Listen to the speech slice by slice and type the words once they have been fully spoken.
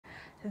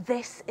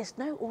This is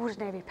no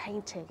ordinary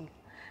painting.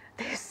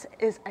 This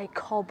is a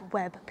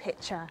cobweb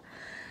picture.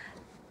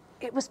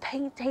 It was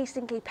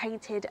painstakingly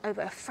painted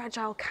over a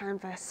fragile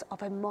canvas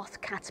of a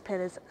moth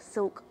caterpillar's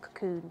silk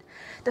cocoon.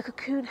 The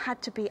cocoon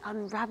had to be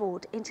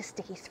unravelled into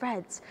sticky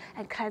threads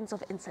and cleansed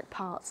of insect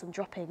parts and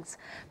droppings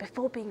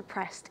before being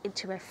pressed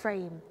into a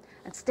frame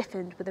and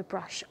stiffened with a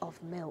brush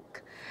of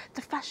milk.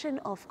 The fashion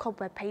of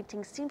cobweb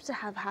painting seems to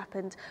have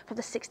happened from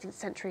the 16th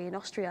century in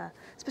Austria,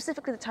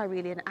 specifically the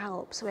Tyrolean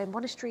Alps, where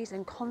monasteries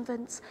and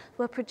convents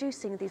were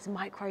producing these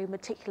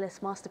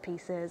meticulous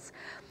masterpieces.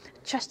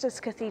 Chester's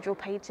cathedral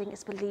painting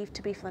is believed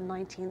to be from the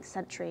 19th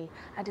century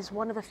and is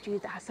one of the few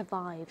that has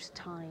survived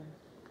time.